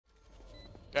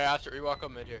Okay, Astro, you walk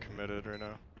up mid here. Committed right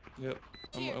now. Yep.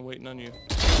 I'm waiting on you.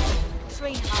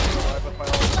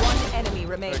 One enemy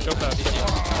remaining. Alright, go fast.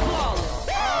 Flawless.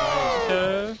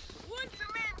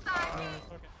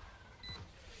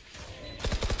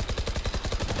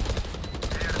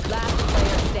 Last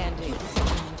player standing.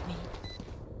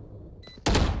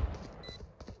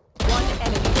 One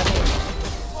enemy remaining.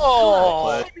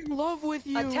 Oh! I'm in love with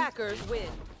you. Attackers win.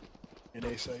 In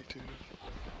A site too.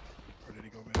 Or did he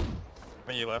go mid?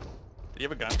 When you left. Do you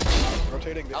have a gun?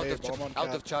 Rotating the A, bomb on Out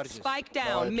cap. of charges. Spike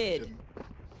down No, mid. didn't.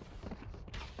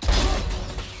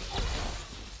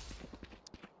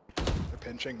 They're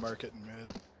pinching market and mid.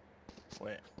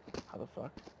 Wait. How the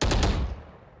fuck?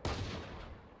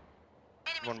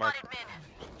 One mark.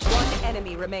 One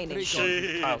enemy remaining.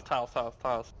 Shit. Tiles.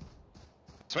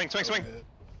 Swing. Mid.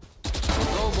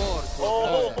 No more.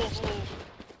 Oh!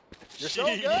 You're so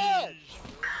good!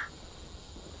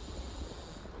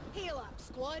 Heal up,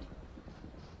 squad.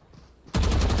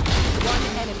 One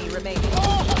enemy remaining.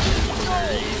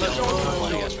 Let's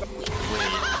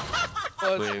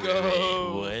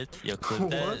go! What? Yo, clip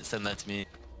that, send that to me.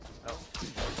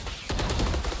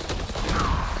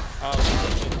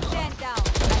 Stand down.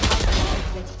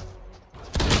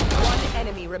 One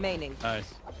enemy remaining.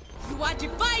 Nice. You want to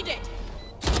fight it?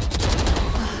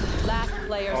 Last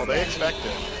player Oh, they standing. expect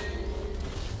it.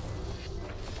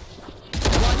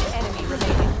 One enemy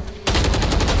remaining.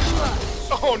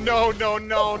 Oh no. If I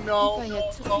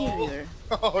had superior.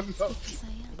 Oh no.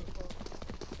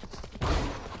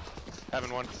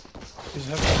 Having one.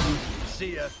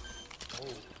 See ya.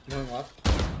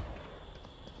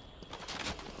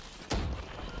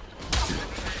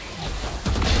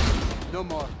 No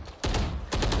more.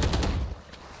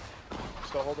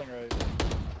 Still holding right.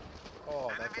 Oh,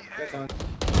 that's a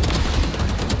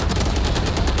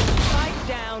Spike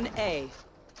down A.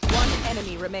 One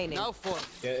enemy remaining. Now for.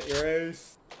 Get your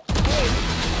ace.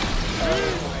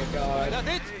 Oh my god. That's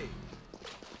it.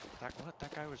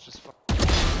 That guy was just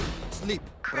Sleep,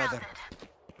 brother.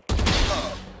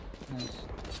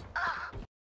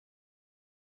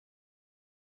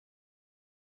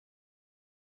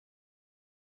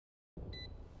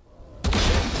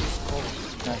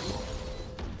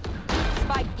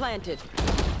 Spike planted.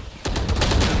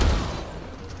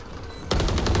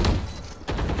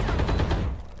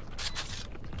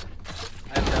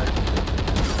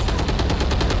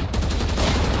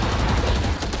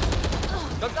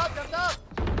 Jumped up!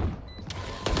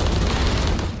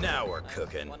 Now we're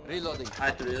cooking. Reloading. I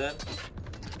have to do that.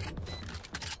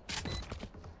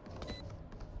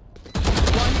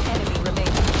 One enemy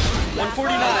remaining.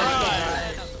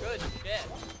 149! Good shit.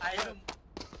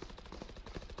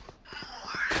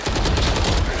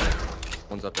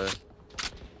 One's up there.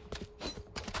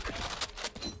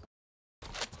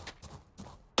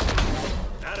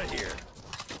 Out of here.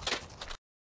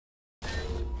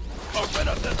 Open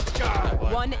up the sky.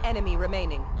 One enemy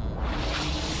remaining.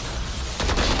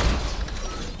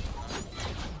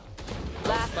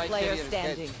 Last Spike player carrier is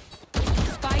standing.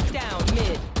 Spike down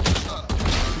mid.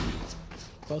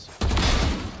 Close.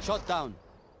 Shot down.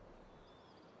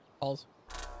 Pulse.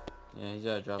 Yeah, he's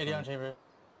gotta drop him. chamber.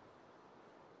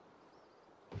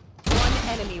 One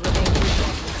enemy remaining.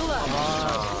 Clutch.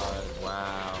 Oh,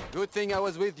 wow. Good thing I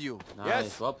was with you. Nice.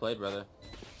 Yes. Well played, brother.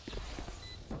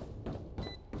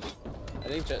 I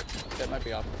think Jet might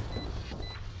be off.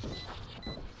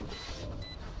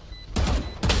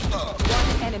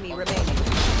 One enemy remaining.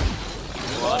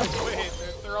 What? Wait,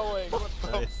 they're throwing. What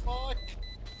the fuck?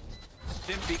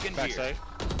 Stim beacon backside.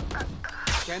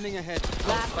 Standing ahead.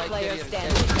 Last Spike player carrier is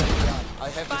standing. dead. I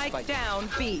have the Spike spike. down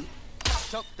B.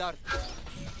 Shock dart.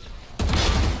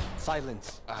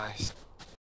 Silence. nice.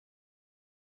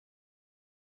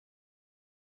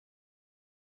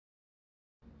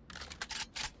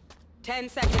 Ten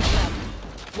seconds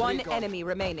left. One Recon. enemy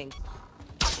remaining.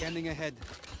 Standing ahead.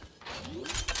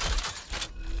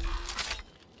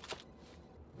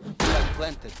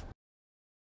 Planted.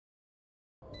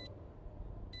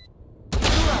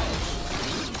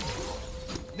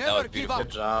 Never give up.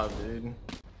 Good job, dude.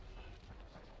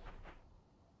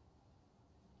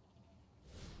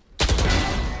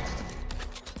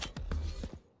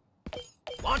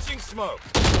 Launching smoke.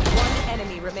 One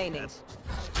enemy remaining.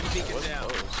 Stim beacon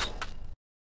down.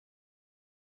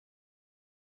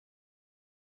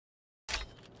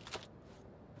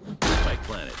 Spike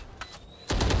planted.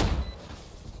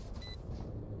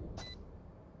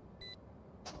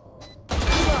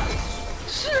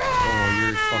 Oh,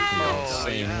 you're fucking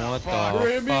insane. What the fuck?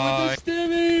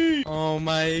 Oh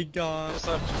my god. What's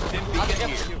up? Stim beacon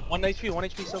here. 1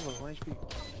 HP silver, 1 HP.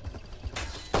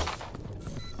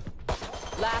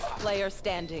 Last player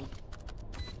standing.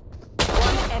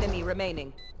 One enemy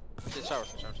remaining.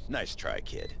 Nice try,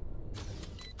 kid.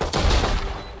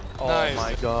 Oh Nice.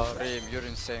 my god. Reem, you're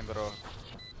insane, bro.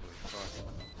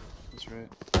 That's right.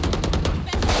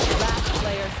 Last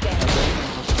player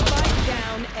standing. Spike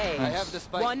down A. I have the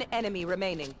spike. One enemy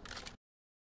remaining.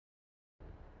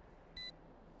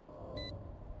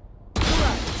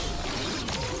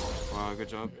 Wow, good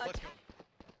job.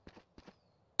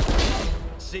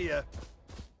 See ya.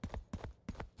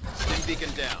 Stim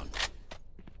beacon down.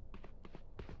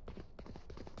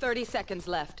 30 seconds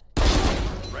left.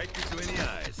 Right between the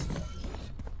eyes.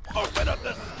 Open up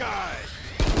the sky!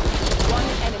 One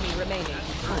enemy remaining.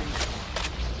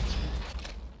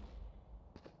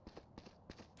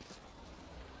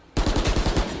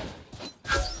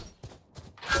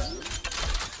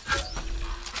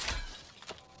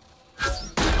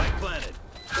 Spike planted.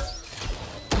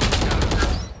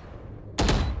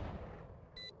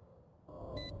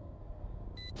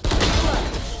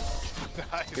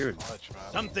 Nice Dude. much,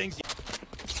 man. Some things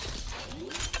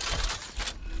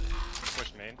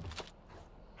Push main.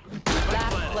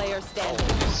 Last player standing.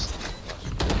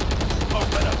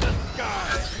 open up the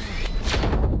sky!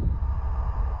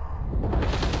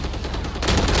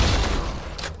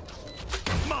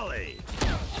 Molly!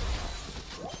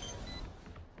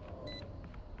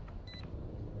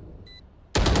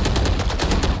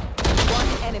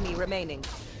 One enemy remaining.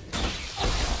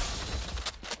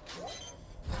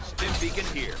 Stim beacon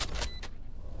here.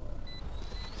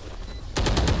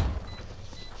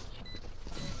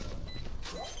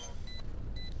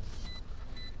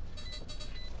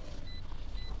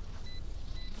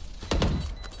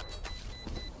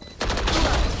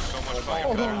 So much fucking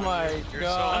Oh better. my You're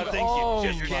god. Some things Oh,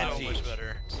 you just can't so teach. much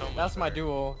better. So much that's my better.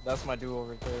 duo. That's my duo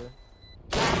right there.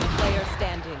 Last player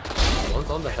standing. One's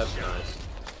on the heavy, nice.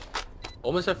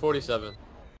 Almost at 47.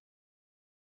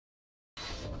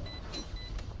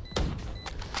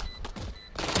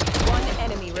 One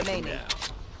enemy remaining.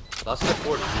 That's the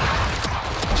 40.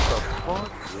 What the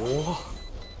fuck? Whoa.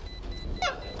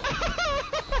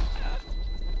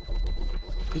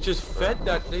 He just fed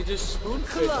that. They just spoon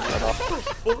fed that.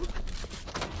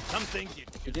 Some things you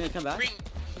You're gonna come back? Green,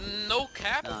 no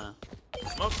cap. No.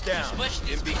 smoke down. Smash Stim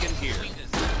this. beacon here. Swing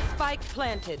this. Spike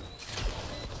planted.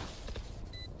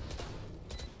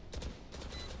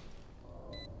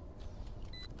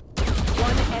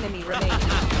 One enemy remaining.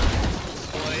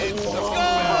 Let's go!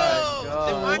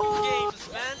 The mind games,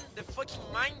 man. The fucking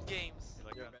mind games.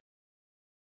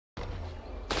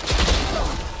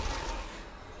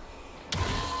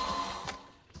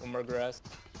 One more grass.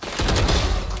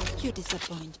 You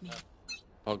disappoint me.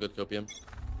 All good, Copium.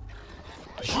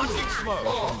 Launching smoke.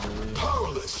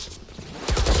 Powerless.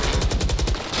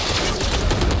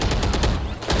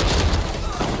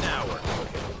 Now we're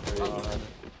cooking.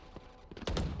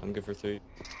 I'm good for 3.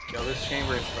 Yo, this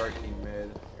chamber is starting mid.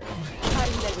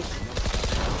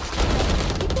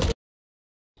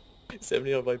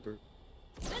 70 on Viper.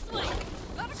 This way.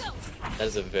 Gotta go. That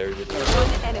is a very good one.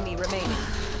 One enemy remaining.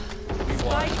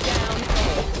 Spike down A.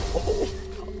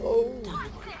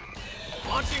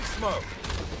 Launching smoke.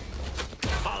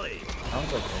 Molly.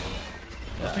 Sounds like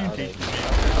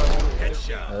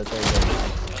Headshot.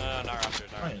 Not after,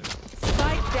 not after.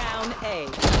 Spike down A.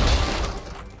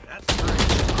 That's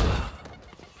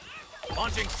 3.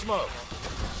 Launching smoke.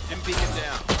 Stim beacon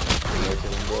down.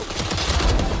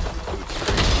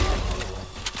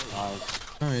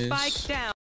 Nice. Spike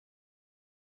down.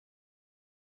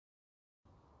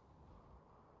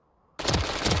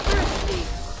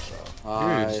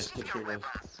 Nice.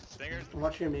 Stingers.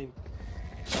 Watch your main.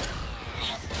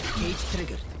 Cage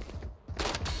triggered.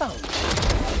 30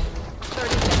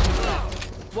 seconds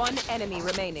left. One enemy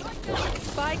remaining.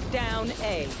 Spike down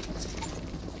A.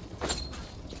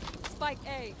 Spike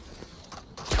A.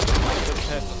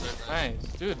 Nice.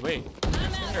 Dude, wait.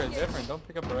 This finger is different. Don't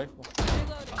pick up a rifle.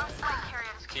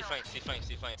 Stay fine, stay fine,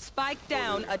 stay fine. Spike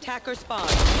down. Attacker spawn.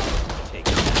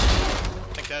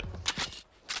 Think dead.